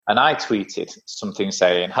And I tweeted something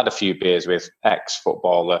saying, had a few beers with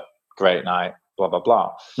ex-footballer, great night, blah, blah,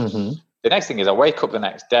 blah. Mm-hmm. The next thing is I wake up the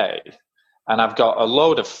next day and I've got a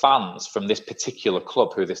load of fans from this particular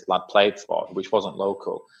club who this lad played for, which wasn't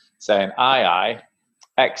local, saying, aye,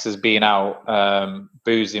 X has been out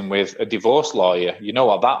boozing with a divorce lawyer. You know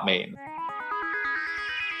what that means.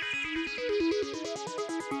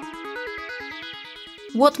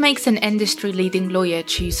 What makes an industry-leading lawyer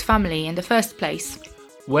choose family in the first place?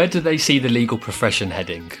 Where do they see the legal profession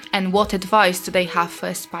heading? And what advice do they have for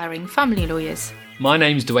aspiring family lawyers? My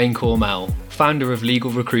name's Dwayne Cormel, founder of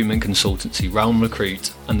legal recruitment consultancy Realm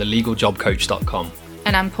Recruit and thelegaljobcoach.com.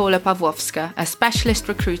 And I'm Paula Pawłowska, a specialist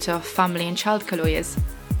recruiter of family and childcare lawyers.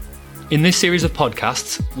 In this series of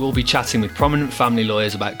podcasts, we'll be chatting with prominent family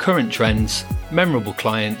lawyers about current trends, memorable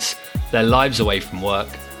clients, their lives away from work,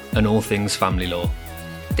 and all things family law.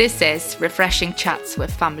 This is Refreshing Chats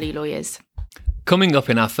with Family Lawyers. Coming up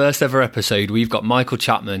in our first ever episode, we've got Michael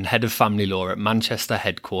Chapman, Head of Family Law at Manchester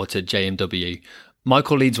headquartered JMW.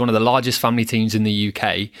 Michael leads one of the largest family teams in the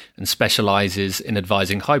UK and specialises in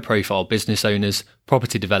advising high-profile business owners,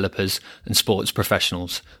 property developers and sports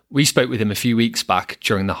professionals. We spoke with him a few weeks back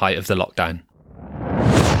during the height of the lockdown.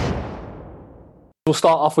 We'll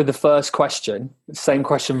start off with the first question, same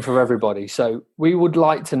question for everybody. So we would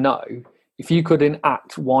like to know, if you could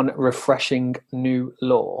enact one refreshing new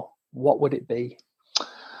law, what would it be?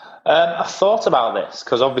 I thought about this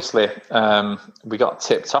because obviously we got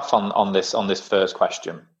tipped off on this first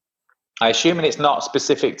question. I assume it's not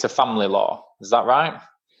specific to family law. Is that right?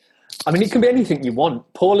 I mean, it can be anything you want.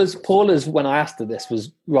 Paula's when I asked her this,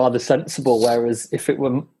 was rather sensible, whereas if it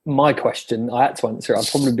were my question, I had to answer it, I'd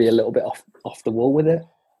probably be a little bit off the wall with it.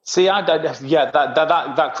 See,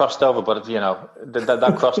 that crossed over, but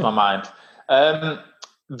that crossed my mind.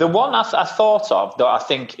 The one I thought of that I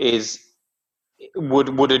think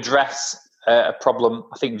would address a problem,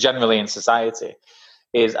 I think generally in society,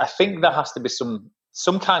 is I think there has to be some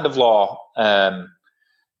kind of law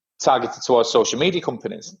targeted towards social media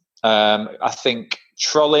companies. I think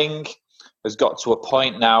trolling has got to a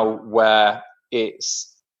point now where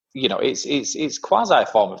it's quasi a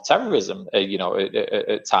form of terrorism.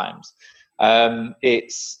 At times, they're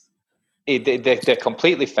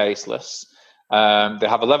completely faceless. They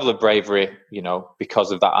have a level of bravery,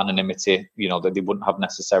 because of that anonymity, that they wouldn't have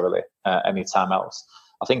necessarily any time else.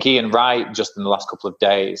 I think Ian Wright, just in the last couple of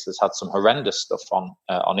days, has had some horrendous stuff on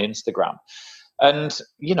Instagram, and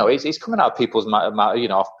it's coming out of people's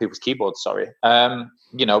off people's keyboards. Sorry, as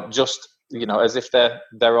if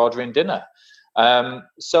they're ordering dinner.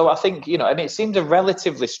 So I think and it seemed a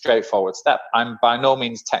relatively straightforward step. I'm by no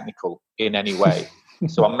means technical in any way.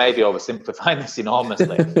 So I may be oversimplifying this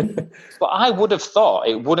enormously, but I would have thought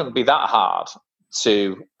it wouldn't be that hard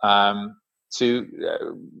to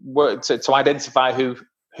identify who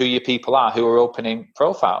your people are, who are opening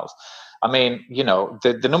profiles. I mean,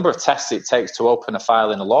 the number of tests it takes to open a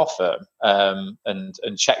file in a law firm,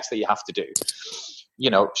 and checks that you have to do.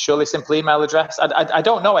 Surely simple email address. I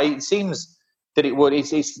don't know. It seems that it would.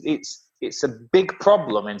 It's a big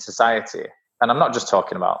problem in society. And I'm not just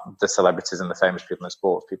talking about the celebrities and the famous people and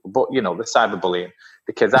sports people, but, the cyberbullying.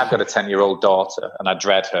 Because I've got a 10-year-old daughter and I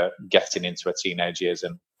dread her getting into her teenage years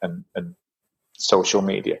and social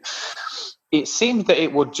media. It seems that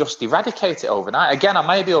it would just eradicate it overnight. Again, I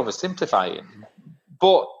may be oversimplifying,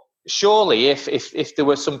 but surely if there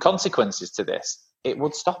were some consequences to this, it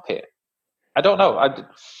would stop it. I don't know.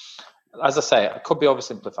 As I say, I could be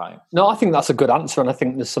oversimplifying. No, I think that's a good answer, and I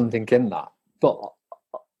think there's something in that. But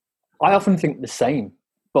I often think the same,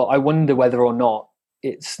 but I wonder whether or not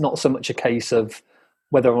it's not so much a case of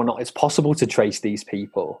whether or not it's possible to trace these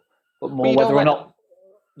people, but more whether or not...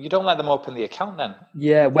 You don't let them open the account then?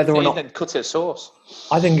 Yeah, whether or not... Then cut it at source.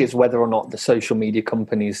 I think it's whether or not the social media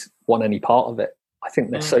companies want any part of it. I think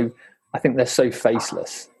they're so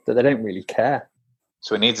faceless that they don't really care.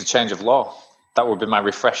 So it needs a change of law. That would be my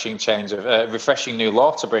refreshing new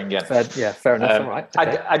law to bring in. Fair enough. All right.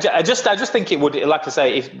 Okay. I just think it would, like I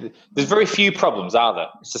say, if there's very few problems, are there,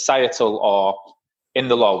 societal or in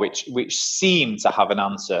the law, which seem to have an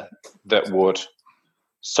answer that would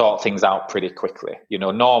sort things out pretty quickly.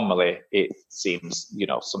 Normally it seems,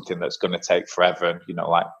 something that's going to take forever,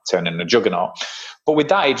 like turning a juggernaut. But with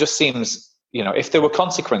that, it just seems, if there were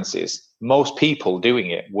consequences, most people doing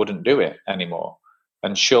it wouldn't do it anymore.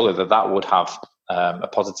 And surely that would have a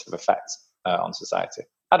positive effect on society.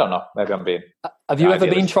 I don't know. Maybe I'm being. Have you ever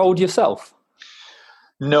been trolled yourself?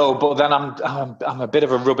 No, but then I'm a bit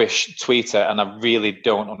of a rubbish tweeter, and I really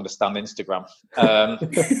don't understand Instagram.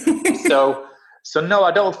 So So no,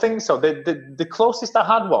 I don't think so. The closest I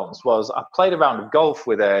had once was I played a round of golf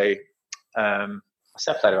with I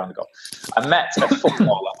said played a round of golf. I met a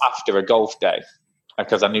footballer after a golf day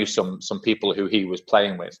because I knew some people who he was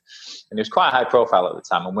playing with, and he was quite high profile at the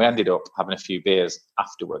time. And we ended up having a few beers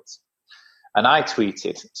afterwards. And I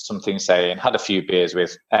tweeted something saying, "Had a few beers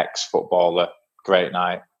with X footballer, great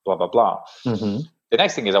night, blah blah blah." Mm-hmm. The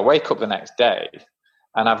next thing is I wake up the next day.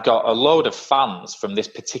 And I've got a load of fans from this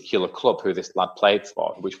particular club who this lad played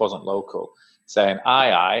for, which wasn't local, saying,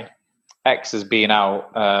 aye, X has been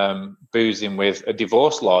out boozing with a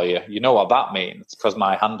divorce lawyer. You know what that means, because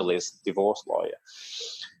my handle is divorce lawyer.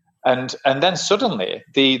 And then suddenly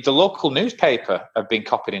the local newspaper have been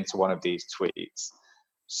copied into one of these tweets.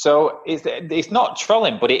 So it's not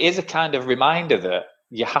trolling, but it is a kind of reminder that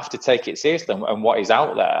you have to take it seriously and what is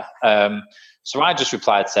out there. So I just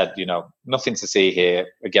replied, said, nothing to see here,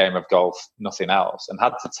 a game of golf, nothing else, and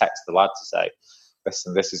had to text the lad to say,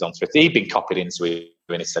 listen, this is on Twitter. He'd been copied into it,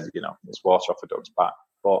 and he said, it's water off a duck's back.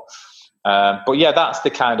 But yeah, that's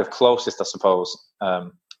the kind of closest, I suppose,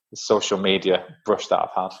 social media brush that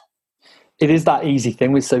I've had. It is that easy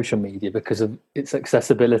thing with social media because of its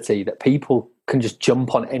accessibility that people can just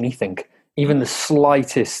jump on anything, even the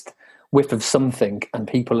slightest whiff of something, and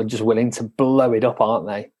people are just willing to blow it up, aren't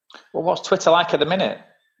they? Well, what's Twitter like at the minute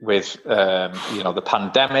with the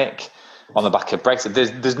pandemic, on the back of Brexit?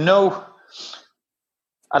 There's no,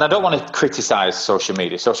 and I don't want to criticise social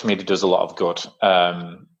media. Social media does a lot of good,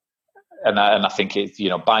 and I think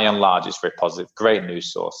it, by and large, it's very positive, great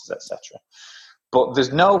news sources, etc. But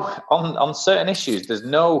there's no on certain issues. There's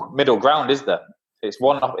no middle ground, is there? It's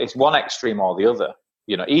one extreme or the other.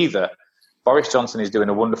 Either Boris Johnson is doing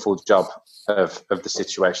a wonderful job of the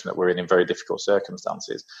situation that we're in very difficult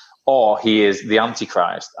circumstances, or he is the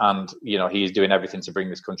Antichrist and, he is doing everything to bring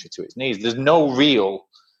this country to its knees. There's no real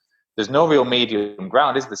medium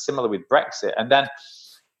ground, is there? Similar with Brexit. And then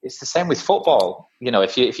it's the same with football.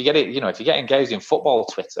 If you get engaged in football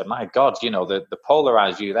Twitter, my God, the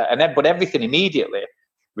polarize you there. But everything immediately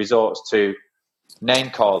resorts to name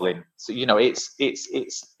calling. So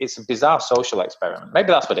it's a bizarre social experiment. Maybe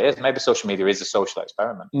that's what it is. Maybe social media is a social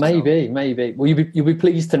experiment. Maybe. Well, you'll be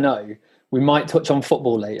pleased to know we might touch on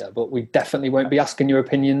football later, but we definitely won't be asking your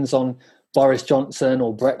opinions on Boris Johnson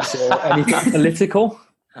or Brexit or anything political.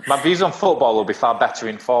 My views on football will be far better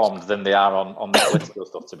informed than they are on the political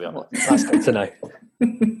stuff, to be honest. That's good to know.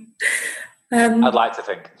 I'd like to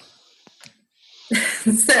think.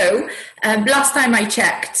 So, last time I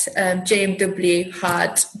checked, JMW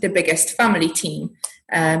had the biggest family team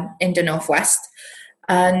in the Northwest.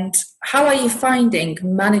 And how are you finding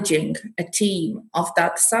managing a team of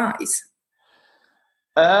that size?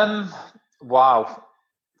 Wow.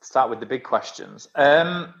 Start with the big questions.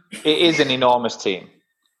 It is an enormous team.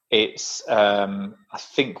 It's, I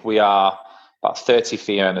think we are about 30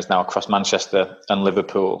 fee earners now across Manchester and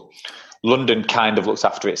Liverpool. London kind of looks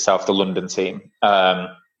after itself, the London team,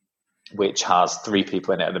 which has 3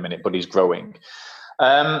 people in it at the minute, but is growing.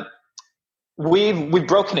 We've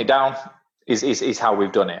broken it down, is how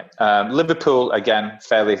we've done it. Liverpool, again,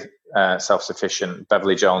 fairly self-sufficient.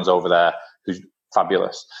 Beverly Jones over there, who's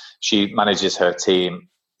fabulous. She manages her team.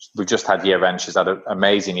 We've just had year end. She's had an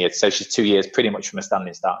amazing year. So she's 2 years pretty much from a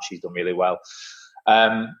standing start. She's done really well.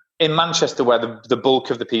 In Manchester, where the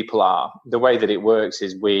bulk of the people are, the way that it works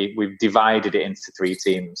is we've divided it into 3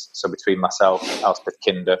 teams. So between myself, Elspeth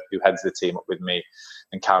Kinder, who heads the team up with me,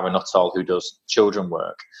 and Cara Nuttall, who does children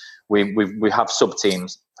work, we have sub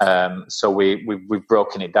teams. So we've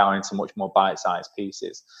broken it down into much more bite-sized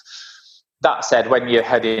pieces. That said, when you're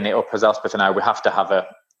heading it up as Elspeth and I, we have to have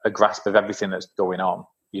a grasp of everything that's going on,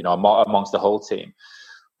 amongst the whole team.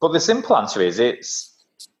 But the simple answer is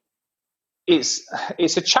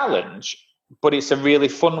it's a challenge, but it's a really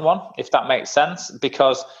fun one, if that makes sense,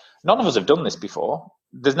 because none of us have done this before.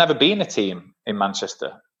 There's never been a team in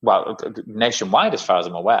Manchester, well, nationwide as far as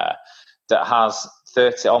I'm aware, that has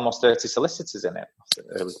almost 30 solicitors in it,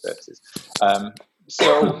 early 30s.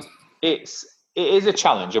 So it is a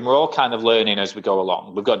challenge, and we're all kind of learning as we go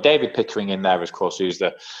along. We've got David Pickering in there, of course, who's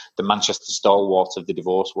the Manchester stalwart of the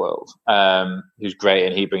divorce world, who's great,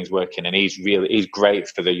 and he brings work in, and he's great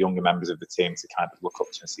for the younger members of the team to kind of look up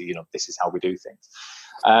to and see, this is how we do things.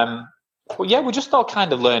 But yeah, we're just all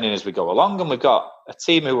kind of learning as we go along, and we've got a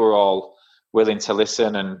team who are all willing to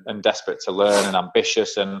listen and desperate to learn and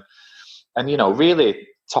ambitious and really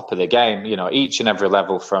top of the game, each and every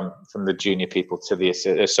level from the junior people to the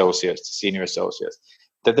associates to senior associates.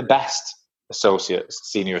 They're the best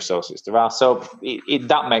senior associates there are. So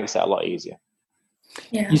that makes it a lot easier.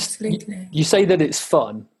 Yeah, absolutely. You say that it's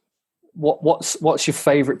fun. What's your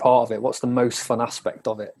favourite part of it? What's the most fun aspect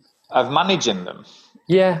of it? Of managing them?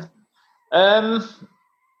 Yeah.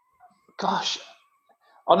 Gosh,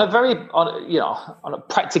 on a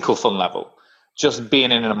practical fun level, just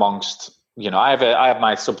being in and amongst, I have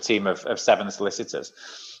my sub team of 7 solicitors.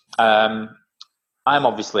 I'm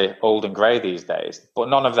obviously old and grey these days, but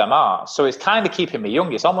none of them are. So it's kind of keeping me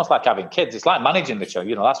young. It's almost like having kids. It's like managing the show.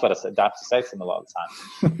 That's what I have to say to them a lot of the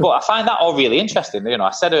time. But I find that all really interesting.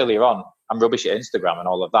 I said earlier on, I'm rubbish at Instagram and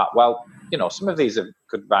all of that. Well, some of these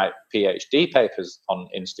could write PhD papers on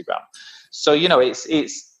Instagram. So,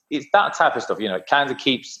 it's that type of stuff. It kind of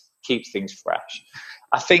keeps things fresh.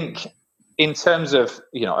 I think in terms of,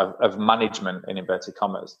 of management in inverted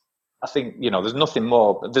commas, I think, there's nothing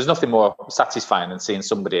more satisfying than seeing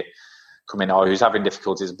somebody come in or who's having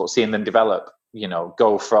difficulties, but seeing them develop,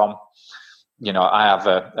 go from, I have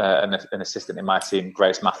an assistant in my team,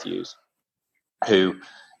 Grace Matthews, who,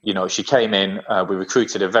 she came in, we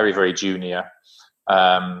recruited a very, very junior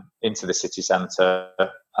into the city centre.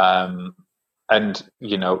 And,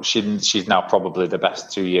 she's now probably the best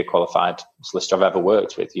 2-year qualified solicitor I've ever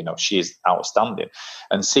worked with. She is outstanding.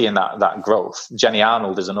 And seeing that growth. Jenny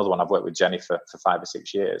Arnold is another one. I've worked with Jenny for 5 or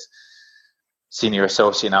 6 years. Senior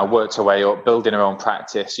associate now, worked her way up, building her own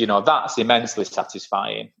practice. That's immensely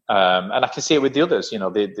satisfying. And I can see it with the others.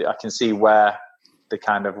 I can see where they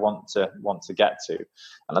kind of want to get to.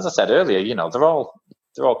 And as I said earlier, they're all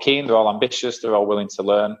keen, they're all ambitious, they're all willing to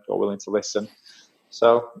learn, they're all willing to listen.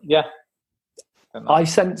 So, yeah. I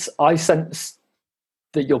sense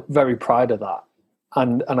that you're very proud of that,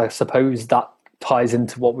 and I suppose that ties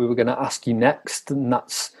into what we were going to ask you next, and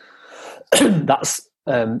that's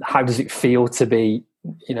how does it feel to be,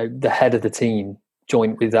 the head of the team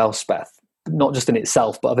joint with Elspeth, not just in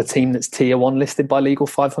itself, but of a team that's tier 1 listed by Legal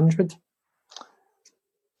 500?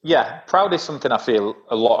 Yeah, proud is something I feel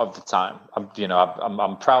a lot of the time.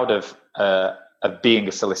 I'm proud of being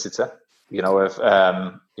a solicitor.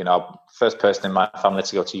 First person in my family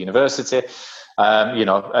to go to university,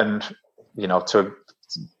 and to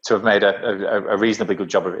have made a reasonably good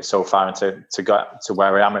job of it so far, and to get to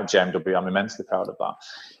where I am at JMW, I'm immensely proud of that.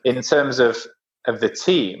 In terms of the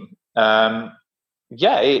team, I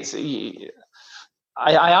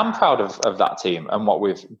am proud of that team and what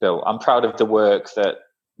we've built. I'm proud of the work that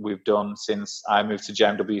we've done since I moved to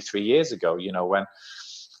JMW 3 years ago.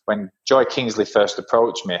 When Joy Kingsley first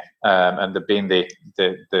approached me, and there being the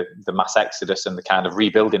mass exodus and the kind of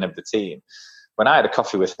rebuilding of the team, when I had a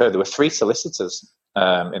coffee with her, there were 3 solicitors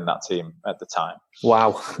in that team at the time.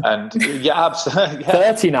 Wow! And yeah, absolutely. Yeah.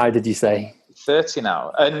 30 now, did you say? 30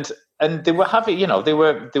 now, and they were having, they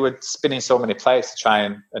were spinning so many plates to try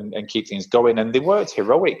and keep things going, and they worked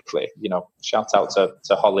heroically. Shout out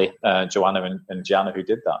to Holly, Joanna, and Gianna who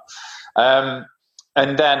did that.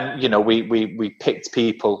 And then, we picked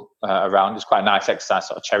people around. It's quite a nice exercise,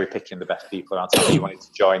 sort of cherry picking the best people around who you wanted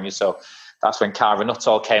to join you. So that's when Cara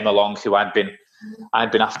Nuttall came along, who I'd been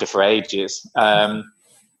after for ages. And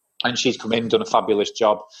she's come in, done a fabulous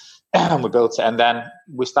job, and we built it. And then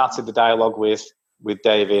we started the dialogue with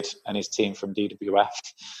David and his team from DWF,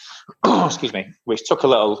 excuse me, which took a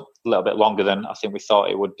little bit longer than I think we thought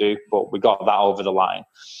it would do, but we got that over the line.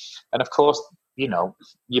 And of course,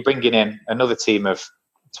 you're bringing in another team of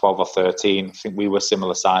 12 or 13. I think we were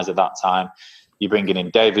similar size at that time. You're bringing in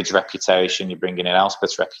David's reputation. You're bringing in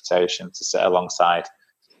Elspeth's reputation to sit alongside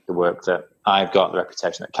the work that I've got, the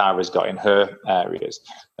reputation that Cara's got in her areas.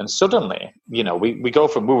 And suddenly, we go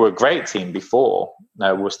from, we were a great team before.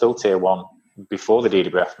 Now we were still tier 1 before the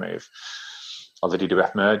DWF move or the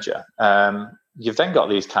DWF merger. You've then got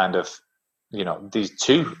these kind of, these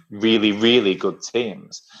 2 really, really good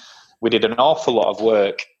teams. We did an awful lot of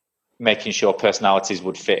work making sure personalities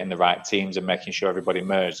would fit in the right teams and making sure everybody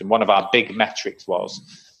merged. And one of our big metrics was,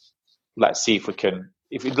 let's see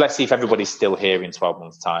if everybody's still here in 12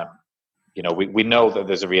 months' time. We know that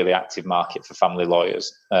there's a really active market for family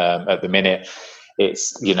lawyers at the minute.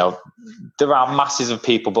 It's, there are masses of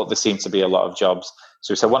people, but there seem to be a lot of jobs.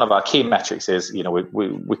 So one of our key metrics is,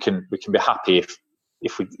 we can be happy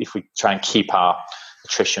if we try and keep our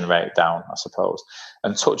attrition rate down, I suppose.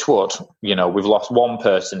 And touch wood, we've lost one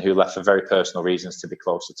person who left for very personal reasons to be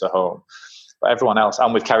closer to home. But everyone else,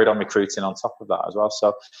 and we've carried on recruiting on top of that as well.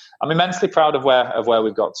 So I'm immensely proud of where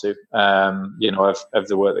we've got to, of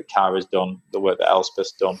the work that Cara's done, the work that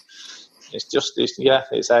Elspeth's done. It's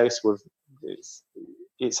ace.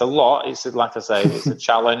 It's a lot. It's, like I say, it's a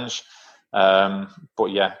challenge. But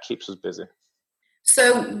yeah, it keeps us busy.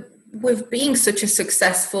 So with being such a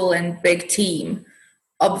successful and big team,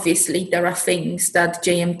 obviously there are things that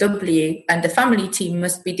JMW and the family team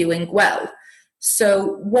must be doing well.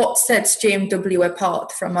 So what sets JMW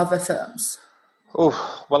apart from other firms?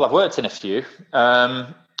 Oh, well, I've worked in a few.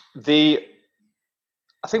 I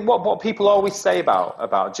think what people always say about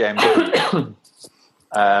JMW,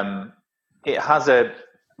 it has a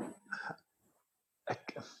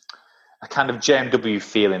kind of JMW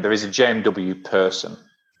feeling. There is a JMW person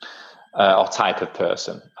or type of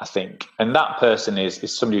person, I think. And that person is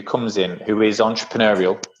somebody who comes in who is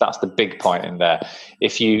entrepreneurial. That's the big point in there.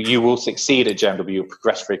 If you will succeed at JMW, you'll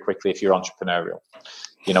progress very quickly if you're entrepreneurial.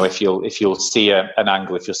 You know, if you'll see an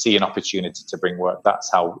angle, if you'll see an opportunity to bring work,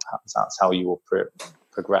 that's how you will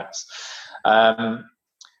progress.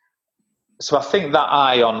 So I think that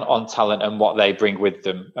eye on talent and what they bring with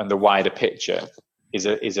them and the wider picture is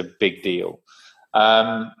a big deal.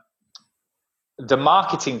 The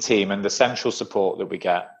marketing team and the central support that we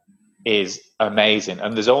get is amazing,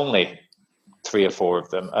 and there's only 3 or 4 of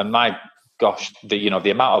them. And my gosh, the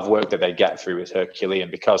amount of work that they get through is Herculean,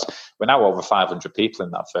 because we're now over 500 people in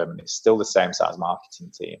that firm, and it's still the same size marketing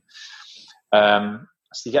team. So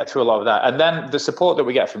you get through a lot of that, and then the support that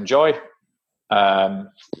we get from Joy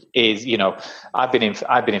is, I've been in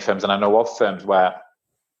firms, and I know of firms where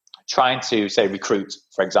trying to say recruit,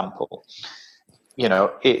 for example,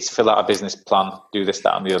 it's fill out a business plan, do this,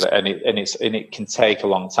 that, and the other, and it can take a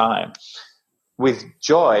long time. With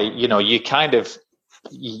Joy, you're given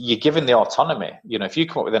the autonomy. If you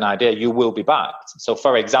come up with an idea, you will be backed. So,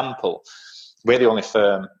 for example, we're the only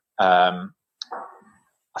firm. I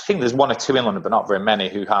think there's 1 or 2 in London, but not very many,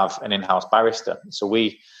 who have an in-house barrister. So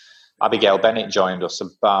Abigail Bennett joined us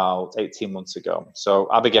about 18 months ago. So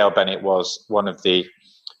Abigail Bennett was one of the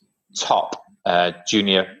top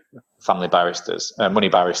junior family barristers, money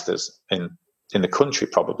barristers in the country,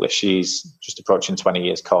 probably. She's just approaching 20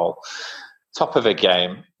 years call. Top of her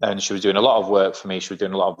game, and she was doing a lot of work for me. She was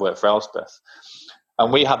doing a lot of work for Elspeth.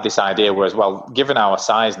 And we had this idea where, as well, given our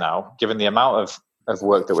size now, given the amount of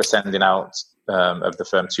work that we're sending out of the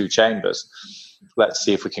firm to Chambers, let's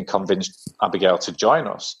see if we can convince Abigail to join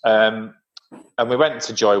us. And we went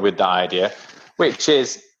to Joy with the idea, which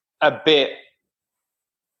is a bit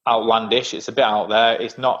outlandish. It's a bit out there.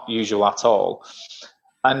 It's not usual at all.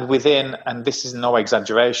 And and this is no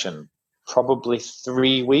exaggeration, probably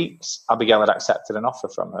 3 weeks, Abigail had accepted an offer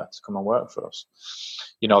from her to come and work for us.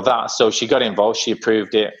 So she got involved, she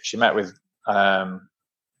approved it, she met with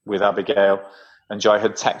Abigail, and Joy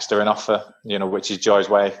had texted her an offer, which is Joy's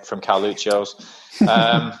way from Carluccio's.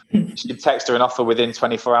 She'd text her an offer within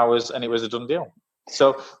 24 hours, and it was a done deal.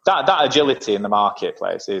 So that agility in the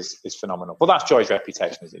marketplace is phenomenal. But that's Joy's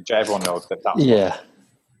reputation, isn't it? Everyone knows that's yeah.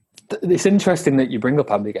 It's interesting that you bring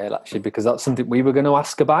up Abigail, actually, because that's something we were going to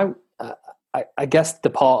ask about. I guess the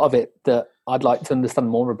part of it that I'd like to understand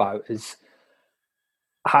more about is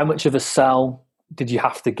how much of a sell did you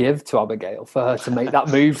have to give to Abigail for her to make that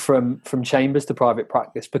move from Chambers to private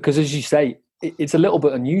practice? Because, as you say, it's a little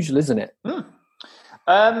bit unusual, isn't it?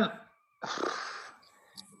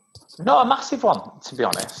 Not a massive one, to be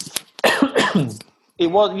honest. It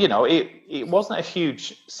was, it wasn't a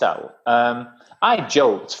huge sell. I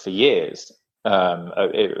joked for years,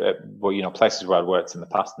 places where I'd worked in the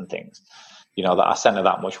past and things, that I sent her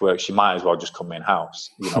that much work, she might as well just come in house.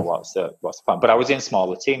 What's the plan? But I was in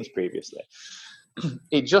smaller teams previously.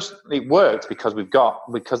 It worked because we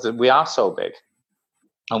are so big,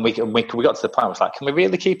 and we got to the point where it's like, can we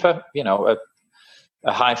really keep a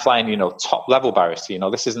high flying, top level barrister?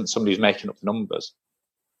 This isn't somebody who's making up the numbers.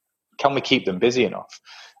 Can we keep them busy enough?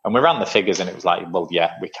 And we ran the figures, and it was like, well,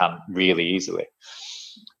 yeah, we can really easily.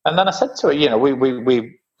 And then I said to her, we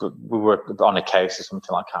were on a case or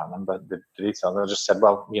something, I can't remember the details. I just said,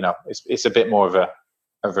 well, it's a bit more of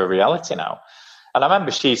a reality now. And I remember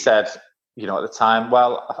she said, at the time,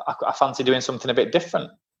 well, I fancy doing something a bit different.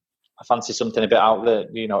 I fancy something a bit out there,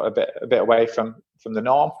 a bit away from the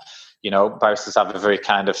norm. Barristers have a very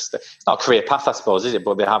kind of, it's not a career path, I suppose, is it?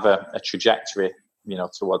 But they have a trajectory,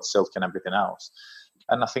 towards silk and everything else.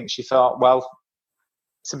 And I think she thought, well,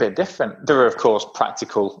 it's a bit different. There are, of course,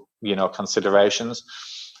 practical, considerations.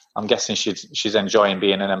 I'm guessing she's enjoying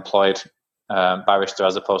being an employed barrister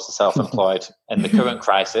as opposed to self-employed in the current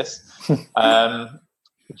crisis.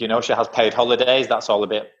 She has paid holidays. That's all a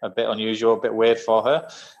bit unusual, a bit weird for her.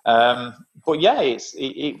 But yeah,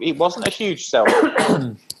 it wasn't a huge sale,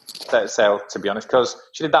 to be honest, because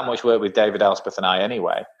she did that much work with David, Elspeth, and I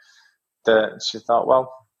anyway. That she thought,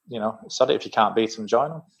 well, sod it, if you can't beat them, join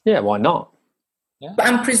them. Yeah, why not? Yeah. But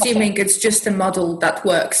I'm presuming it's just a model that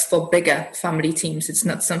works for bigger family teams. It's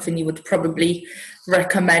not something you would probably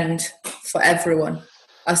recommend for everyone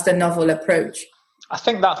as the novel approach. I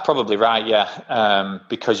think that's probably right, yeah.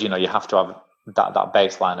 Because, you have to have that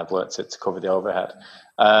baseline of work to cover the overhead.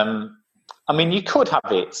 I mean, you could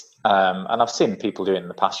have it, and I've seen people do it in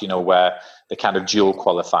the past, where they kind of dual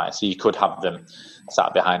qualify. So you could have them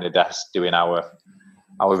sat behind a desk doing our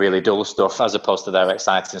really dull stuff as opposed to their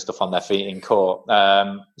exciting stuff on their feet in court.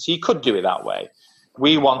 So you could do it that way.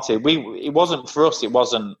 We want a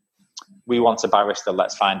barrister,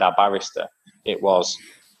 let's find our barrister. It was,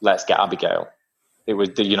 let's get Abigail. It was,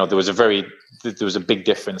 there was a big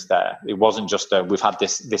difference there. It wasn't just we've had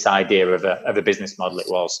this idea of a business model. It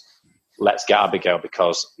was, let's get Abigail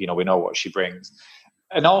because, we know what she brings.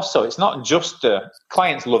 And also, it's not just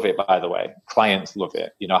clients love it, by the way. Clients love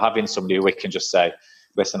it. Having somebody who we can just say,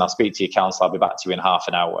 listen, I'll speak to your counsel, I'll be back to you in half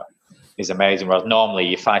an hour, is amazing. Whereas normally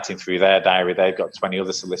you're fighting through their diary, they've got 20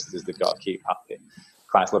 other solicitors they've got to keep happy.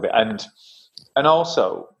 Clients love it. And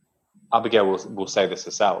also, Abigail will say this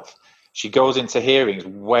herself, she goes into hearings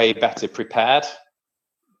way better prepared,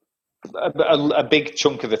 a big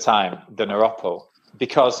chunk of the time than her oppo,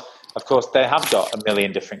 because of course they have got a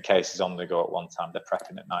million different cases on the go at one time. They're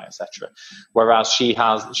prepping at night, etc. Whereas she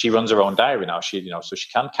runs her own diary now. So she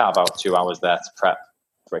can carve out 2 hours there to prep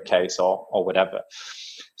for a case or whatever.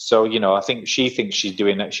 So I think she thinks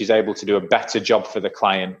she's able to do a better job for the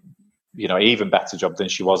client, even better job than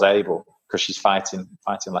she was able, because she's fighting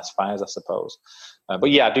less fires, I suppose.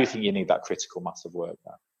 But yeah, I do think you need that critical mass of work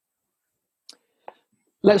there.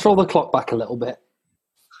 Let's roll the clock back a little bit.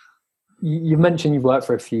 You mentioned you've worked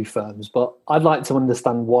for a few firms, but I'd like to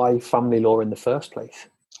understand why family law in the first place.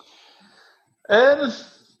 I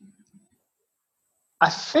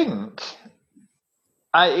think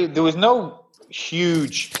there was no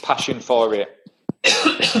huge passion for it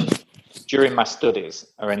during my studies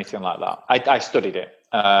or anything like that. I studied it.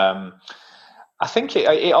 I think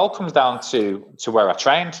it all comes down to where I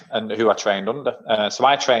trained and who I trained under. So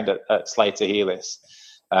I trained at Slater Healis.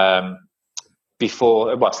 Slater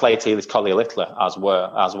Healis, Collier Littler, as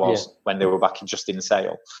was when they were back just in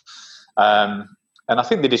sale. And I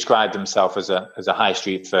think they described themselves as a high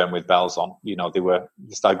street firm with bells on. They had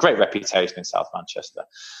a great reputation in South Manchester.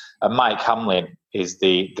 And Mike Hamlin is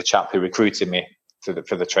the chap who recruited me for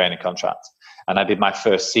the training contract. And I did my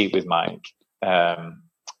first seat with Mike,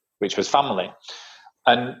 which was family.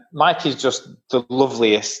 And Mike is just the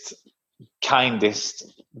loveliest, kindest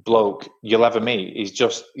bloke you'll ever meet. He's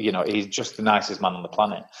just the nicest man on the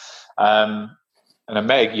planet. And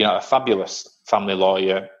Meg, a fabulous family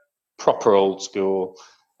lawyer, proper old school,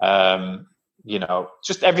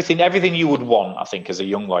 just everything you would want, I think, as a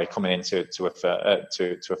young lawyer coming into a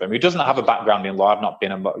firm. He doesn't have a background in law. I've not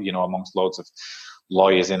been, amongst loads of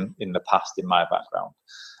lawyers in the past in my background.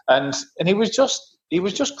 And he was just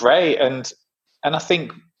great. And I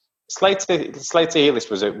think Slater Healis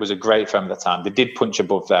was a great firm at the time. They did punch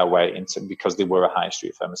above their weight because they were a high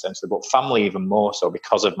street firm essentially, but family even more so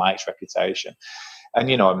because of Mike's reputation. And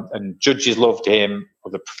and judges loved him,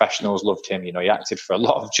 other professionals loved him. He acted for a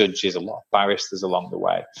lot of judges, a lot of barristers along the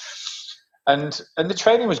way. And the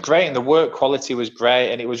training was great, and the work quality was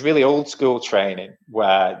great, and it was really old school training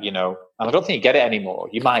where and I don't think you get it anymore.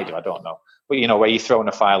 You might do, I don't know. But where you're throwing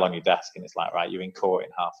a file on your desk and it's like, right, you're in court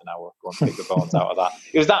in half an hour, go and pick the bones out of that.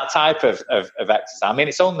 It was that type of exercise. I mean,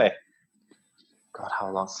 it's only, God,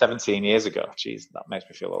 how long? 17 years ago. Jeez, that makes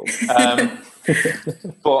me feel old.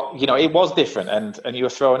 But, it was different and you were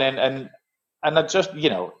thrown in and I just,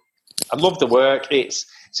 I love the work. It's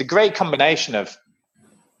a great combination of,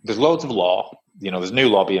 there's loads of law, there's new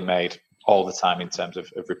law being made all the time in terms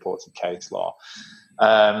of reported case law.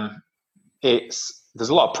 There's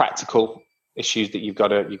a lot of practical issues that you've got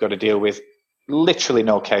to deal with. Literally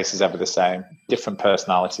no case is ever the same. Different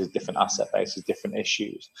personalities, different asset bases, different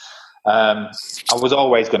issues. I was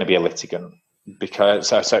always going to be a litigant because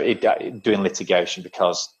doing litigation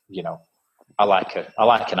because I like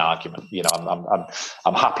an argument.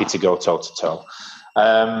 I'm happy to go toe to toe.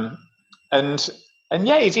 And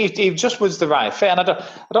yeah, he just was the right fit. And I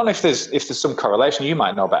don't know if there's some correlation. You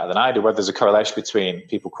might know better than I do. Whether there's a correlation between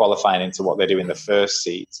people qualifying into what they do in the first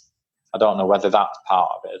seat. I don't know whether that's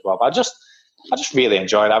part of it as well. But I just really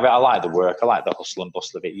enjoyed it. I like the work. I like the hustle and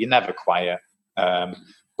bustle of it. You're never quiet.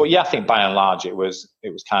 But yeah, I think by and large it was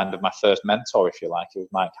kind of my first mentor, if you like. It was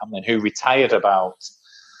Mike Hamlin, who retired about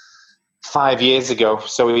 5 years ago.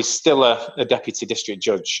 So he's still a deputy district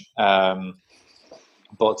judge.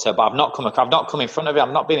 But I've not come in front of him.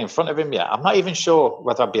 I've not been in front of him yet. I'm not even sure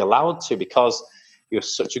whether I'd be allowed to because he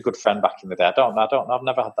was such a good friend back in the day. I've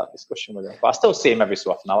never had that discussion with him. But I still see him every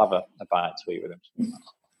so often. I'll have a bite to eat with him.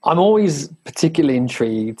 I'm always particularly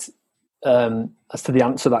intrigued as to the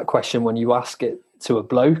answer to that question when you ask it to a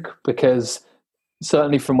bloke, because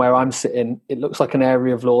certainly from where I'm sitting, it looks like an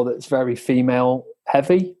area of law that's very female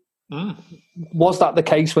heavy. Was that the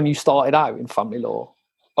case when you started out in family law?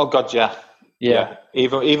 Oh God, yeah.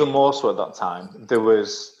 Even more so at that time. There were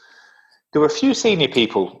a few senior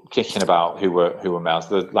people kicking about who were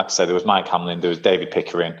males. Like I said, there was Mike Hamlin, there was David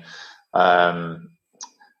Pickering, and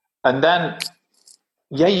then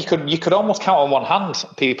you could almost count on one hand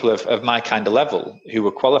people of my kind of level who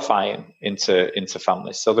were qualifying into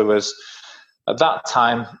families. So there was, at that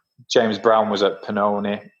time, James Brown was at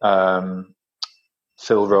Pennoni,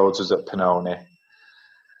 Phil Rhodes was at Pennoni,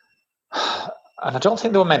 and I don't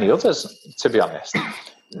think there were many others, to be honest.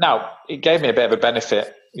 Now, it gave me a bit of a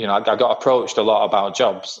benefit. I got approached a lot about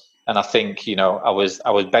jobs, and I think I was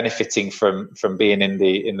benefiting from being in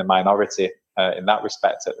the minority in that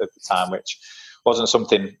respect at the time, which wasn't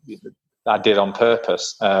something I did on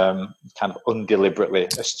purpose, kind of undeliberately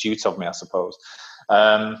astute of me, I suppose.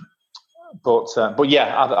 But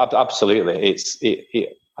yeah, absolutely.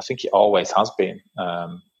 I think it always has been,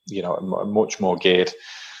 much more geared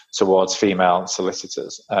towards female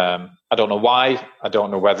solicitors. I don't know why. I don't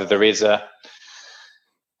know whether there is a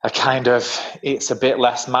kind of, it's a bit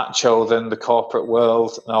less macho than the corporate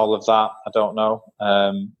world and all of that. I don't know.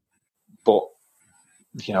 But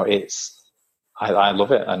it's, I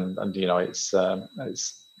love it, and it's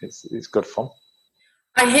good fun.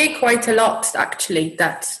 I hear quite a lot, actually,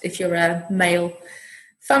 that if you're a male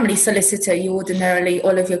family solicitor, you ordinarily,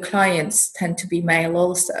 all of your clients tend to be male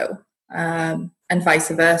also, and vice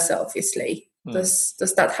versa, obviously. Does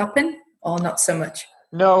that happen, or not so much?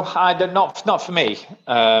 No, not for me.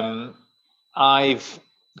 I'm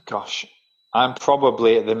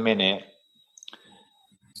probably at the minute,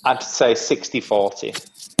 I'd say 60-40.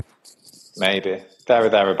 Maybe there or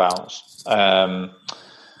thereabouts. More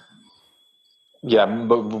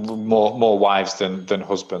wives than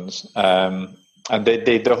husbands. And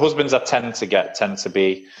the husbands I tend to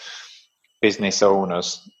be business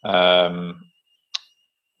owners,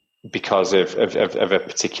 because of a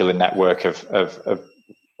particular network of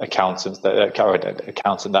accountants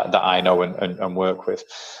that I know and work with.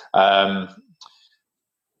 And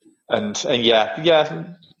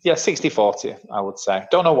 60-40, I would say.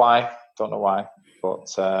 Don't know why,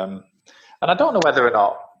 but and I don't know whether or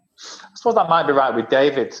not. I suppose that might be right with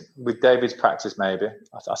David. With David's practice, maybe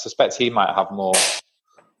I suspect he might have more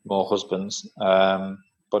husbands. But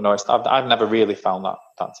no, I've never really found that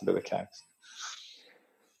to be the case.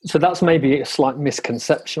 So that's maybe a slight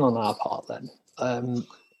misconception on our part. Then,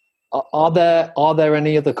 are there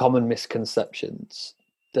any other common misconceptions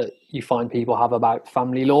that you find people have about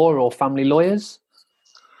family law or family lawyers?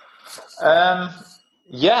 That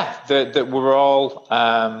we're all.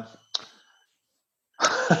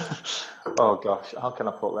 Oh gosh, how can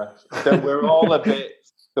I put this? That we're all a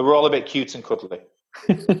bit cute and cuddly.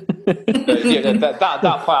 That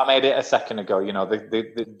point I made it a second ago.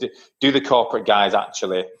 Do the corporate guys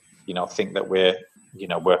actually, think that we're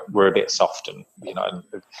a bit soft and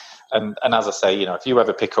and as I say, if you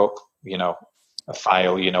ever pick up, a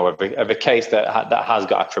file, of a case that has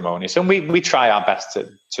got acrimonious, and we try our best to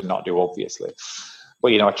not do, obviously.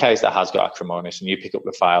 But, a case that has got acrimonious, and you pick up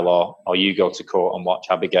the file or you go to court and watch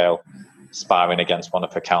Abigail sparring against one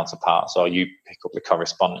of her counterparts, or you pick up the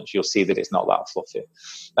correspondence, you'll see that it's not that fluffy.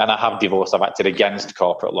 And I have I've acted against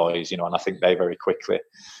corporate lawyers, and I think they very quickly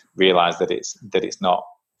realise that it's not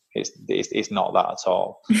that at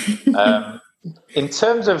all. In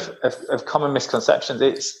terms of common misconceptions,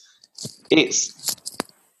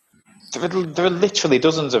 there are literally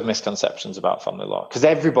dozens of misconceptions about family law, because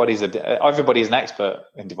everybody is an expert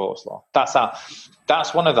in divorce law.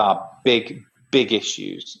 That's one of our big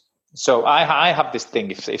issues. So I have this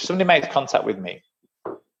thing: if somebody makes contact with me,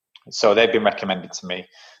 so they've been recommended to me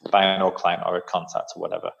by an old client or a contact or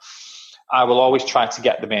whatever, I will always try to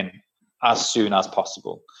get them in as soon as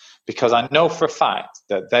possible, because I know for a fact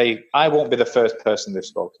that I won't be the first person they've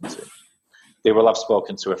spoken to. They will have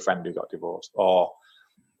spoken to a friend who got divorced, or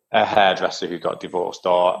a hairdresser who got divorced,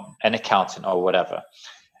 or an accountant, or whatever.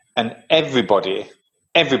 And everybody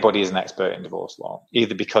is an expert in divorce law,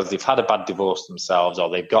 either because they've had a bad divorce themselves, or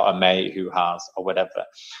they've got a mate who has, or whatever.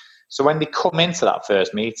 So when they come into that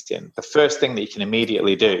first meeting, the first thing that you can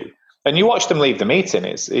immediately do, and you watch them leave the meeting,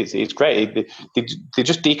 it's great. They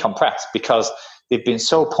just decompress, because they've been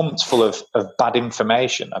so pumped full of bad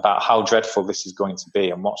information about how dreadful this is going to be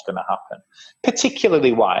and what's going to happen.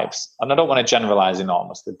 Particularly wives, and I don't want to generalize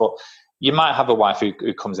enormously, but you might have a wife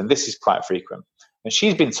who comes in, this is quite frequent, and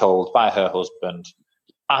she's been told by her husband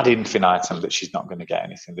ad infinitum that she's not going to get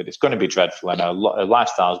anything, that it's going to be dreadful, and her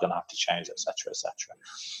lifestyle is going to have to change, etc., etc.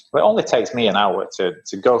 But it only takes me an hour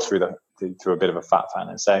to go through through a bit of a fact find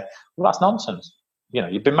and say, well, that's nonsense.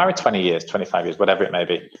 You've been married 20 years, 25 years, whatever it may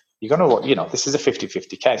be. You're going to, this is a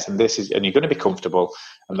 50-50 case, and you're going to be comfortable,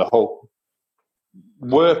 and the whole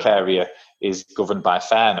work area is governed by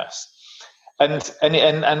fairness. And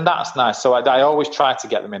that's nice. So I always try to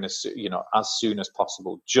get them in as soon as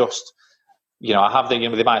possible. Just, I have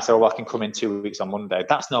they might say, I can come in 2 weeks on Monday.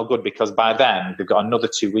 That's no good, because by then they've got another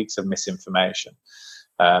 2 weeks of misinformation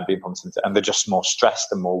being pumped into, and they're just more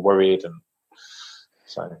stressed and more worried. And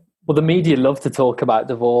so, well, the media love to talk about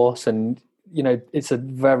divorce, and it's a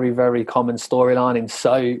very, very common storyline in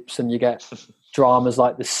soaps, and you get dramas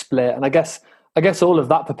like The Split, and I guess all of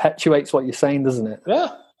that perpetuates what you're saying, doesn't it? Yeah,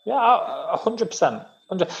 100%.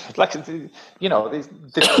 Like, the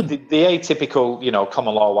atypical,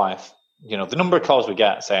 common law wife. The number of calls we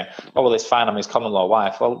get saying, "Oh, well, it's fine, I'm his common law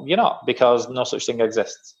wife." Well, you're not, because no such thing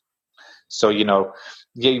exists. So, you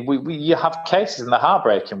have cases, and they're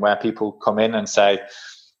heartbreaking, where people come in and say,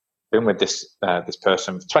 "Been with this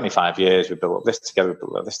person for 25 years. We built up this together.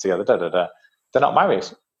 Da da da." They're not married,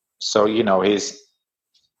 so his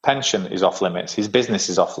pension is off limits. His business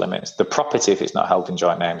is off limits. The property, if it's not held in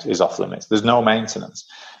joint names, is off limits. There's no maintenance.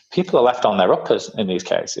 People are left on their uppers in these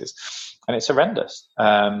cases, and it's horrendous.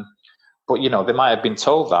 But they might have been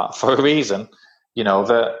told that for a reason.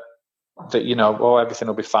 That everything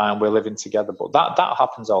will be fine. We're living together, but that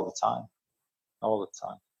happens all the time.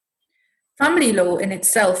 Family law in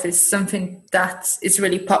itself is something that is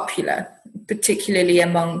really popular, particularly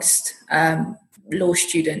amongst law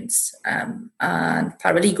students and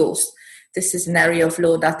paralegals. This is an area of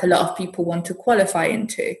law that a lot of people want to qualify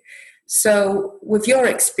into. So with your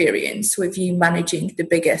experience, with you managing the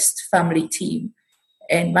biggest family team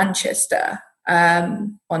in Manchester,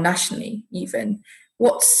 or nationally even,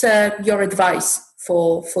 what's your advice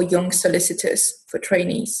for young solicitors, for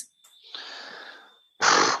trainees?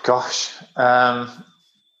 Gosh,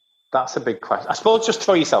 that's a big question. I suppose just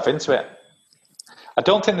throw yourself into it. I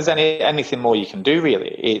don't think there's anything more you can do,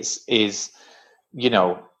 really.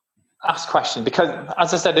 Ask questions, because,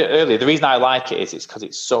 as I said earlier, the reason I like it is because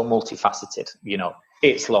it's so multifaceted.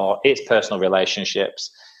 It's law, it's personal relationships,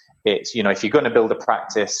 it's, if you're going to build a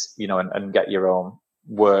practice, and get your own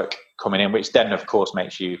work coming in, which then, of course,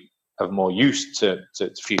 makes you of more use to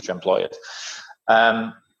future employers.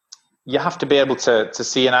 You have to be able to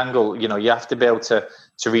see an angle. You have to be able to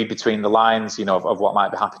read between the lines, of what might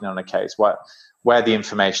be happening on a case, where the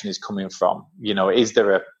information is coming from. Is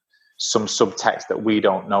there some subtext that we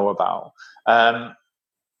don't know about?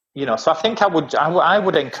 So I think I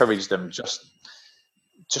would encourage them just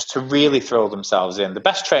to really throw themselves in. The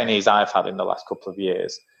best trainees I've had in the last couple of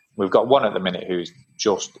years, we've got one at the minute who's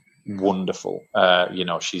just wonderful.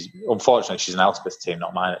 She's an Elspeth team,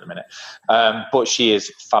 not mine at the minute, but she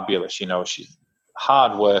is fabulous. She's a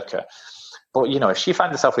hard worker, but if she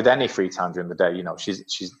finds herself with any free time during the day,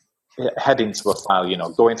 she's heading to a file,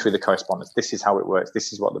 going through the correspondence. This is how it works.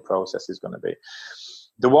 This is what the process is going to be.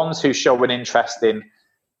 The ones who show an interest in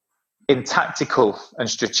tactical and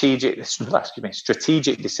strategic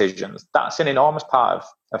decisions, that's an enormous part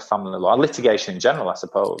of family law, litigation in general, I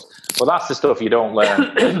suppose. Well, that's the stuff you don't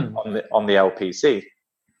learn on the LPC.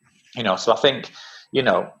 So I think,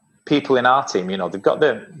 people in our team, they've got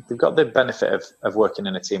the benefit of working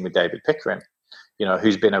in a team with David Pickering,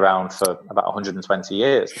 who's been around for about 120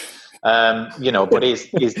 years. But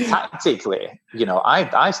is tactically,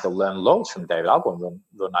 I still learn loads from David. I'll go and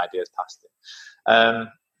run ideas past him.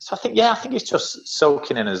 So I think it's just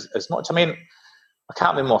soaking in as much. I mean, I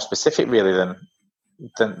can't be more specific really than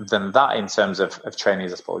that in terms of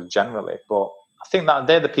trainees, I suppose, generally. But I think that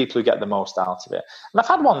they're the people who get the most out of it. And I've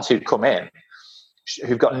had ones who come in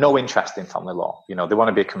who've got no interest in family law. They want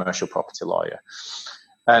to be a commercial property lawyer.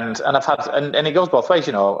 And I've had, and it goes both ways,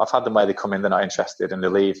 I've had them where they come in, they're not interested, and they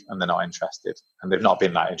leave and they're not interested, and they've not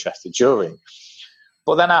been that interested during.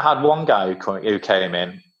 But then I had one guy who came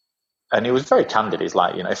in, and he was very candid. He's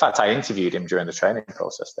like, in fact, I interviewed him during the training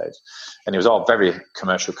process stage, and he was all very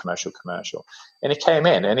commercial. And he came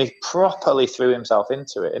in and he properly threw himself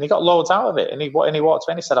into it, and he got loads out of it. And he walked away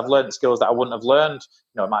and he said, I've learned skills that I wouldn't have learned.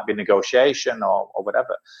 It might be negotiation or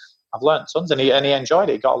whatever. I've learned tons, and he enjoyed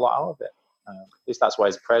it. He got a lot out of it. At least that's what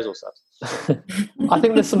his appraisal says. I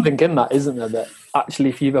think there's something in that, isn't there? That actually,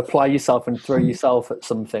 if you apply yourself and throw yourself at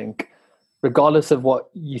something, regardless of what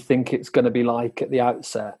you think it's going to be like at the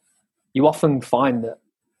outset, you often find that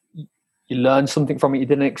you learn something from it you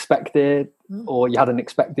didn't expect it, or you hadn't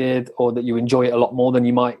expected, or that you enjoy it a lot more than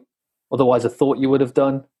you might otherwise have thought you would have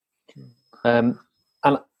done. And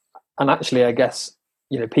actually, I guess,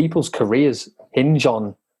 people's careers hinge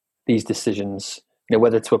on these decisions.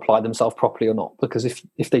 whether to apply themselves properly or not. Because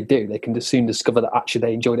if they do, they can soon discover that actually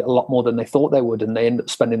they enjoyed it a lot more than they thought they would, and they end up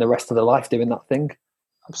spending the rest of their life doing that thing.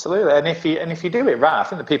 Absolutely, and if you do it right, I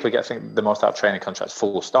think the people who get the most out of training contracts,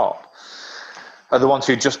 full stop, are the ones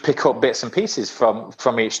who just pick up bits and pieces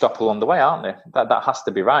from each stop along the way, aren't they? That has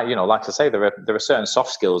to be right. Like I say, there are certain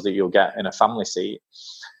soft skills that you'll get in a family seat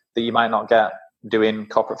that you might not get doing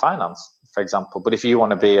corporate finance, for example. But if you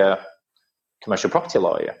want to be a commercial property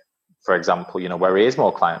lawyer, for example, where he is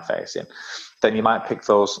more client facing, then you might pick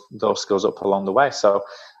those skills up along the way. So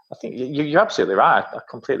I think you're absolutely right. I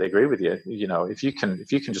completely agree with you. If you can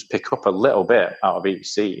just pick up a little bit out of each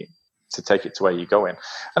seat to take it to where you're going,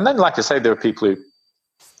 and then, like I say, there are people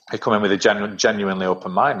who come in with a genuinely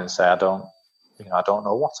open mind and say, I don't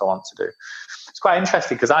know what I want to do. It's quite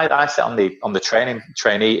interesting because I sit on the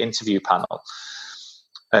trainee interview panel,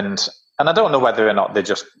 and I don't know whether or not they're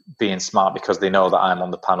just being smart because they know that I'm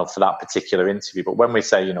on the panel for that particular interview. But when we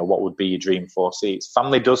say, what would be your dream 4 seats,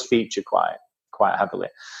 family does feature quite heavily.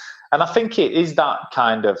 And I think it is that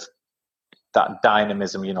kind of that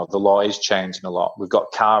dynamism. The law is changing a lot. We've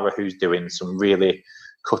got Cara, who's doing some really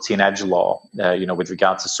cutting edge law, with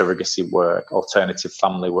regard to surrogacy work, alternative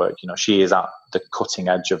family work. She is at the cutting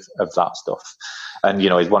edge of that stuff, and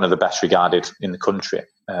is one of the best regarded in the country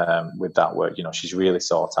with that work. She's really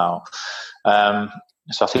sought out.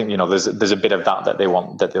 So I think there's a bit of that they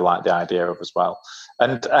want, that they like the idea of as well.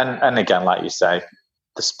 And again, like you say,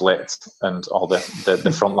 the split and all the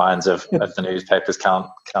front lines of the newspapers can't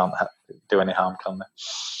do any harm, can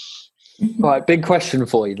they? All right, big question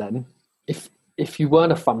for you then. If you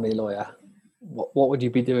weren't a family lawyer, what would you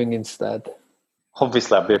be doing instead?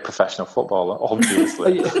 Obviously, I'd be a professional footballer.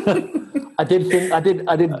 Obviously, I did get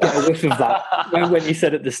a whiff of that when you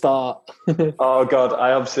said at the start. Oh God,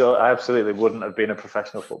 I absolutely wouldn't have been a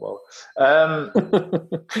professional footballer.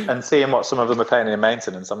 And seeing what some of them are paying in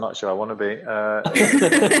maintenance, I'm not sure I want to be.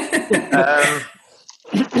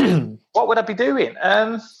 What would I be doing?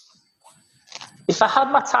 If I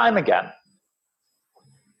had my time again,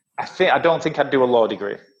 I don't think I'd do a law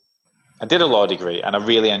degree. I did a law degree and I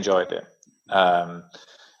really enjoyed it.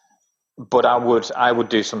 But I would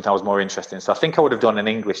do something I was more interested in. So I think I would have done an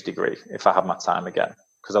English degree if I had my time again,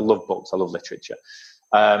 because I love books, I love literature.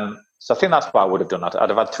 So I think that's what I would have done. I'd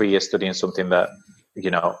have had 3 years studying something that,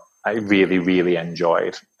 I really, really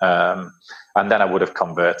enjoyed. And then I would have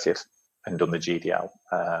converted and done the GDL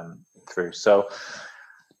through. So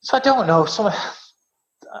I don't know.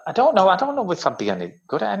 I don't know if I'd be any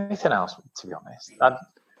good at anything else, to be honest.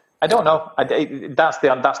 I don't know. That's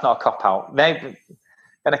not a cop-out. Maybe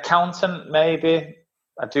an accountant, maybe.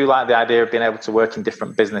 I do like the idea of being able to work in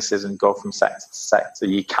different businesses and go from sector to sector.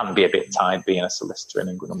 You can be a bit tired being a solicitor in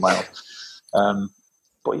England and Wales.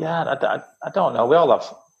 But yeah, I don't know. We all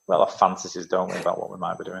have fantasies, don't we, about what we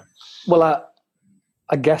might be doing. Well,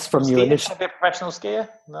 I guess from your initial... Be a professional skier?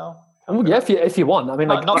 No. Yeah, if you want. I mean,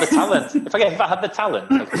 not the talent. If I had the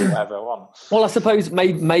talent, I could do whatever I want. Well, I suppose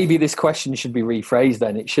maybe this question should be rephrased.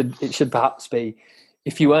 Then it should perhaps be,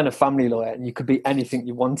 if you weren't a family lawyer and you could be anything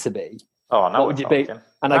you want to be. Oh, now what would you be?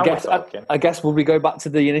 And I guess will we go back to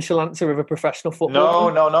the initial answer of a professional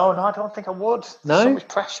footballer? No. I don't think I would. No, so much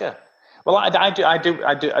pressure. Well, I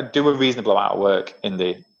do a reasonable amount of work in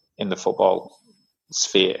the football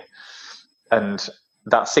sphere, and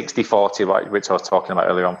that 60-40, which I was talking about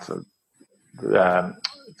earlier on for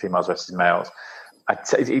females versus males,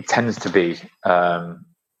 it tends to be for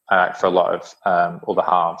a lot of other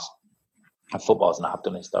halves of footballers, and I have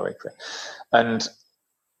done historically, and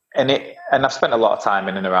I've spent a lot of time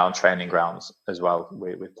in and around training grounds as well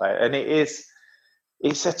with players, and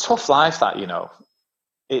it's a tough life, that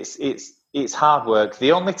it's hard work.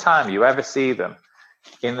 The only time you ever see them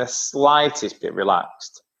in the slightest bit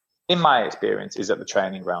relaxed, in my experience, is at the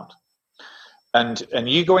training ground. And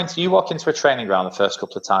you walk into a training ground the first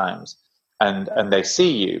couple of times, and they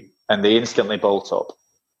see you and they instantly bolt up.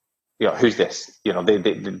 Who's this?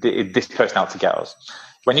 This person out to get us.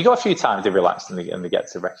 When you go a few times, they relax and they get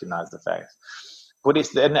to recognise the face. But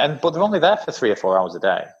but they're only there for 3 or 4 hours a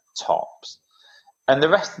day, tops. And the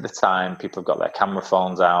rest of the time, people have got their camera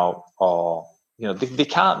phones out, or they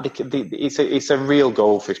can't. It's a real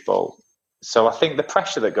goldfish bowl. So I think the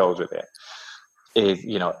pressure that goes with it is,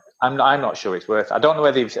 I'm not sure it's worth it. I don't know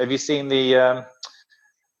whether have you seen the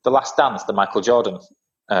Last Dance, the Michael Jordan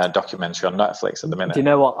documentary on Netflix at the minute? Do you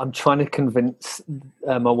know what? I'm trying to convince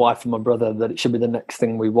my wife and my brother that it should be the next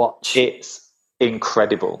thing we watch. It's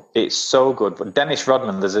incredible. It's so good. But Dennis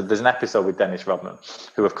Rodman, there's an episode with Dennis Rodman,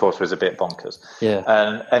 who of course was a bit bonkers.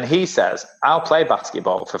 Yeah. And he says, I'll play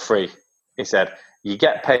basketball for free. He said, you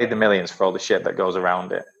get paid the millions for all the shit that goes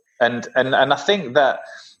around it. And I think that,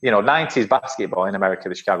 90s basketball in America,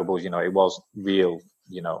 the Chicago Bulls, it was real,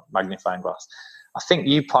 magnifying glass. I think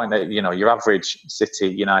you point at, your average City,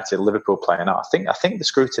 United, Liverpool player now. I think the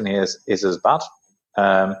scrutiny is as bad.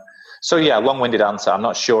 So yeah, long-winded answer. I'm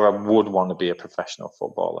not sure I would want to be a professional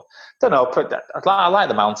footballer. Don't know. I like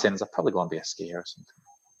the mountains. I'd probably go and be a skier or something.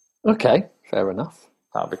 Okay, fair enough.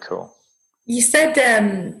 That'd be cool. You said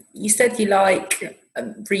you like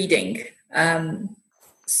reading.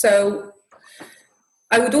 So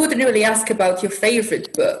I would ordinarily ask about your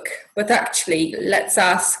favourite book, but actually, let's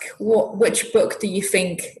ask which book do you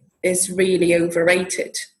think is really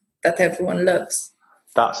overrated that everyone loves?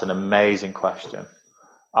 That's an amazing question.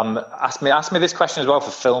 Ask me this question as well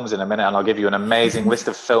for films in a minute, and I'll give you an amazing list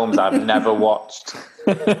of films I've never watched.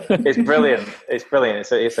 It's brilliant. It's brilliant.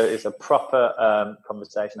 It's a proper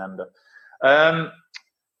conversation ender.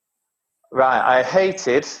 Right, I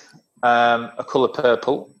hated A Colour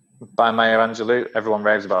Purple by Maya Angelou. Everyone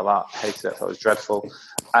raves about that. Hated it. Thought it was dreadful.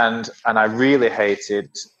 And I really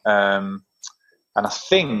hated. And I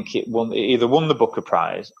think it either won the Booker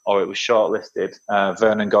Prize or it was shortlisted.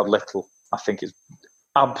 Vernon God Little. I think it's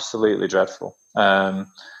absolutely dreadful.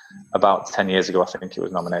 About 10 years ago, I think it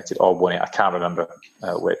was nominated or won it. I can't remember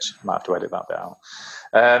which. Might have to edit that bit out.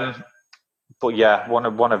 But yeah, one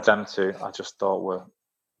of them two, I just thought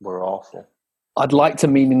were awful. I'd like to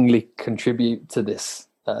meaningfully contribute to this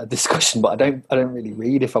discussion, but I don't really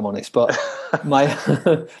read, if I'm honest. But my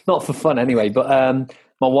not for fun anyway. But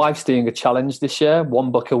my wife's doing a challenge this year,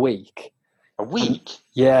 1 book a week. A week?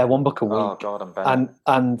 Yeah, 1 book a week. Oh God, I'm bad.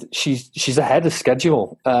 And she's ahead of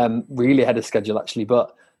schedule, really ahead of schedule actually.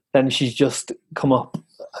 But then she's just come up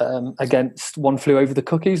against One Flew Over the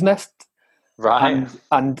Cuckoo's Nest, right?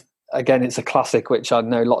 And again, it's a classic which I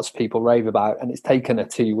know lots of people rave about, and it's taken her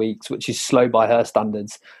 2 weeks, which is slow by her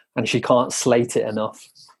standards, and she can't slate it enough.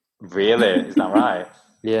 Really? Is that right?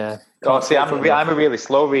 Yeah. God, see, I'm a really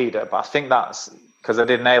slow reader, but I think that's because I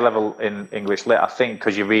did an A-level in English Lit. I think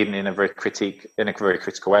because you're reading in a very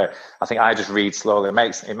critical way. I think I just read slowly.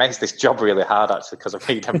 It makes this job really hard actually because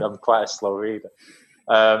I'm quite a slow reader.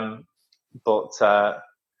 But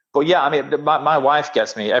yeah, I mean, my wife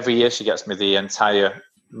gets me every year. She gets me the entire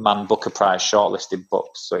Man Booker Prize shortlisted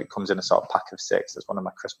books, so it comes in a sort of pack of 6. It's one of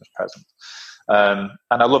my Christmas presents, and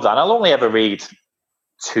I love that. And I'll only ever read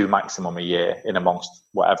 2 maximum a year in amongst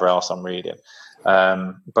whatever else I'm reading.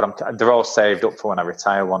 But they're all saved up for when I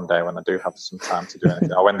retire one day, when I do have some time to do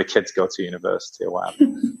anything, or when the kids go to university or whatever.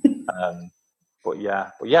 But yeah,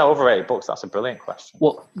 overrated books. That's a brilliant question.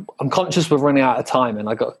 Well, I'm conscious we're running out of time, and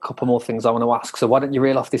I got a couple more things I want to ask. So why don't you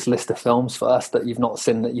reel off this list of films first that you've not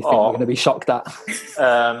seen that you think you're going to be shocked at?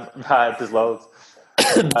 Right, there's loads.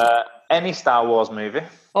 Any Star Wars movie.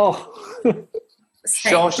 Oh,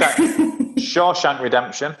 Shawshank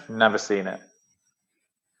Redemption. Never seen it.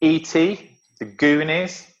 E.T., The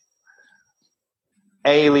Goonies,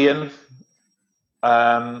 Alien.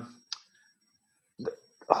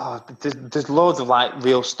 There's loads of like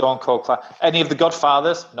real stone cold class. Any of the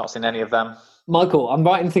Godfathers? Not seen any of them. Michael, I'm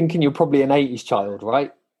right in thinking you're probably an 80s child,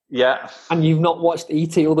 right? Yeah. And you've not watched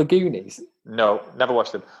E.T. or The Goonies? No, never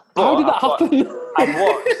watched them. But how did that happen?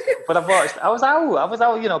 I've watched. I was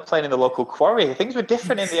out, playing in the local quarry. Things were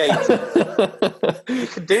different in the 80s. You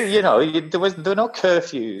could do, there were no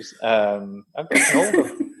curfews. I'm getting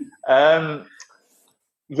older.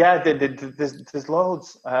 Yeah, there's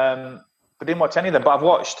loads. But didn't watch any of them. But I've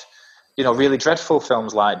watched, really dreadful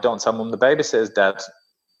films like Don't Tell Mum the Babysitter's Dead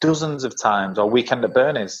dozens of times, or Weekend at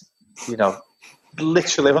Bernie's,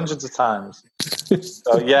 literally hundreds of times.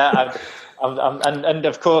 So yeah, and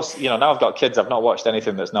of course, now I've got kids. I've not watched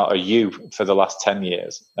anything that's not a U for the last 10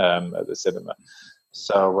 years at the cinema.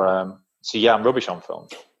 So yeah, I'm rubbish on film.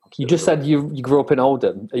 You just said you grew up in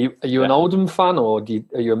Oldham. Are you an Oldham fan, or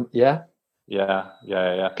yeah?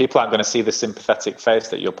 Yeah. People aren't going to see the sympathetic face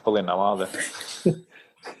that you're pulling now, are they?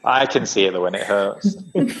 I can see it when it hurts.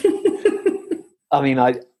 I mean,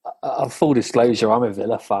 full disclosure, I'm a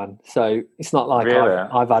Villa fan, so it's not like really?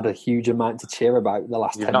 I've had a huge amount to cheer about the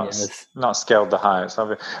last 10 years. Not scaled the heights, have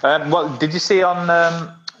you? What did you see on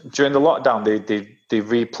during the lockdown? They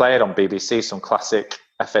replayed on BBC some classic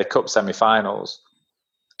FA Cup semi-finals,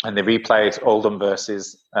 and they replayed Oldham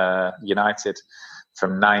versus United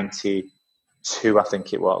from '92, I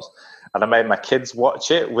think it was. And I made my kids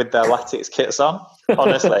watch it with their latex kits on.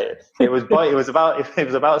 Honestly, it was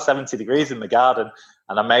about 70 degrees in the garden,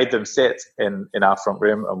 and I made them sit in our front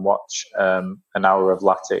room and watch an hour of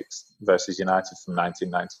latex versus United from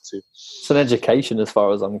 1992. It's an education, as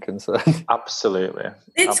far as I'm concerned. Absolutely,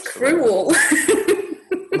 it's cruel.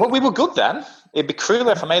 Well, we were good then. It'd be cruel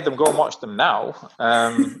if I made them go and watch them now.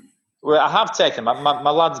 Well, I have taken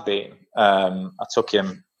my lad's been. I took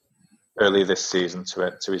him earlier this season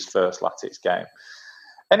to his first Latics game,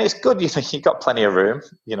 and it's good. You've got plenty of room.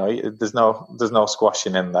 There's no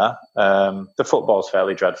squashing in there. The football's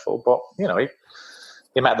fairly dreadful, but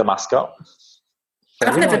he met the mascot.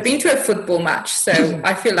 I've never been to a football match, so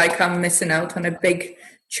I feel like I'm missing out on a big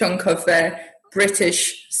chunk of the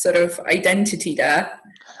British sort of identity there.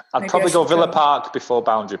 I'd probably go Villa Park before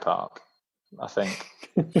Boundary Park, I think.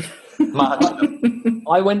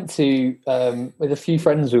 I went to, with a few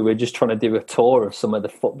friends, we were just trying to do a tour of some of the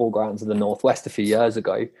football grounds in the Northwest a few years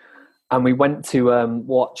ago. And we went to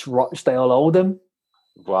watch Rochdale Oldham.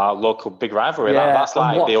 Wow, local big rivalry. Yeah, that's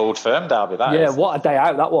like the Old Firm derby, that is. What a day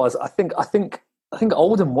out that was. I think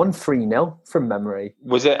Oldham won 3-0 from memory.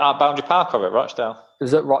 Was it at Boundary Park or at Rochdale?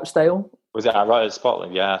 Was it Rochdale? Was it at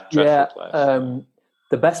Scotland? Yeah, dreadful place.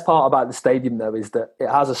 The best part about the stadium, though, is that it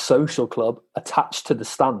has a social club attached to the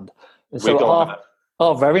stand. And so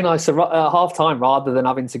very nice. So at half-time, rather than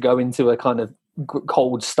having to go into a kind of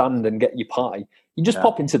cold stand and get your pie, you just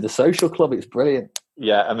pop into the social club. It's brilliant.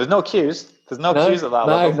 Yeah, and there's no queues. There's no queues at that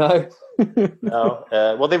level. No.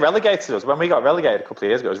 Well, they relegated us. When we got relegated a couple of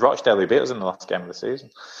years ago, it was Rochdale who beat us in the last game of the season.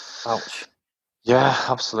 Ouch. Yeah,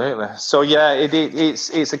 absolutely. So, yeah,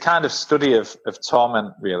 it's a kind of study of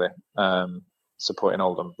torment, really, supporting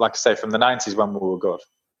Oldham. Like I say, from the 90s when we were good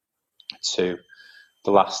to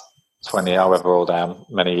the last 20, however old I am,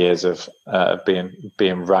 many years of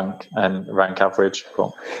being rank average.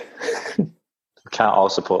 But we can't all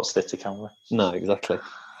support City, can we? No, exactly.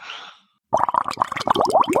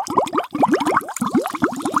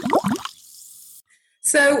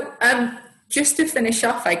 So, just to finish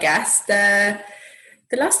off, I guess, the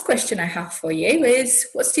last question I have for you is,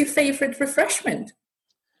 what's your favourite refreshment?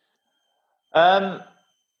 Well,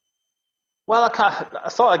 I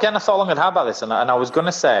thought long and hard about this, and I was going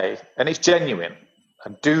to say, and it's genuine, I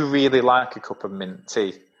do really like a cup of mint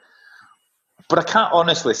tea, but I can't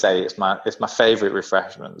honestly say it's my favourite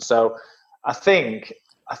refreshment. So I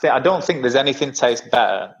don't think there's anything tastes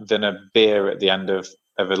better than a beer at the end of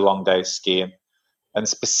a long day skiing, and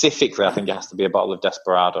specifically, I think it has to be a bottle of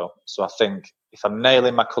Desperado. So I think if I'm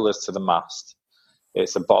nailing my colours to the mast,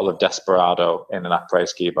 it's a bottle of Desperado in an après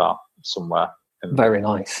ski bar somewhere. Very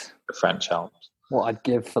nice. The French Alps. What I'd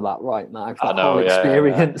give for that right now, for the whole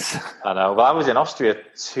experience. Yeah. I know. Well, I was in Austria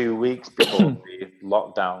 2 weeks before the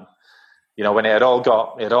lockdown. When it had all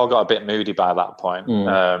got a bit moody by that point.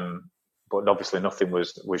 But obviously nothing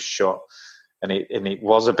was shut. And it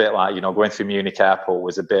was a bit like, going through Munich airport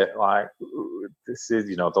was a bit like, this is,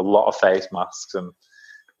 the lot of face masks, and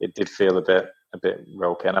it did feel a bit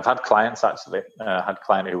ropey. And I've had clients actually. I had a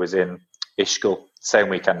client who was in Ischgl, same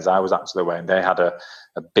weekend as I was actually away, and they had a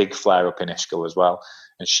big flare up in Ischgl as well.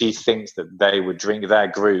 And she thinks that their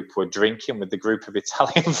group were drinking with the group of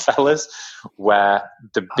Italian fellas where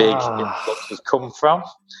the big influx has come from.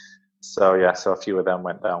 So a few of them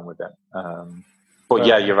went down with it. But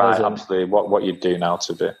yeah, you're right. Absolutely, what you'd do now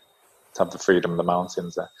to have the freedom of the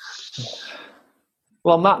mountains there.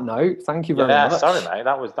 Well, on that note, thank you very much. Sorry, mate.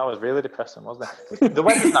 That was really depressing, wasn't it? The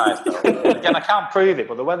weather's nice, though. Again, I can't prove it,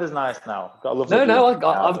 but the weather's nice now. Got a lovely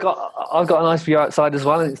I've got a nice view outside as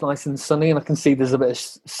well, and it's nice and sunny, and I can see there's a bit of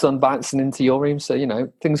sun bouncing into your room, so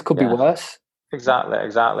things could be worse. Exactly,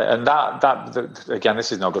 and that again,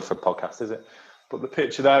 this is no good for a podcast, is it? But the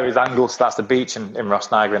picture there is Anglesey. That's the beach in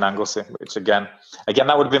Rossniger in Anglesey, which again,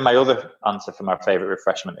 that would have been my other answer for my favourite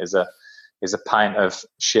refreshment is a pint of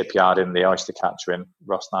Shipyard in the oyster catcher in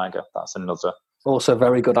Rossniger. That's another. Also,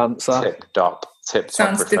 very good answer. Tip top.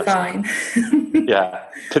 Sounds divine. Yeah,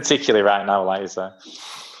 particularly right now, like you say.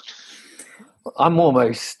 I'm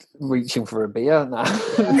almost reaching for a beer now.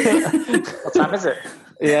 What time is it?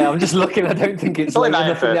 Yeah, I'm just looking. I don't think it's late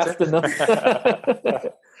enough in the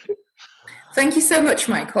afternoon. Thank you so much,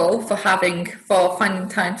 Michael, for finding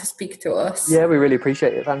time to speak to us. Yeah, we really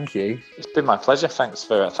appreciate it. Thank you. It's been my pleasure. Thanks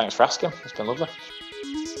for asking. It's been lovely.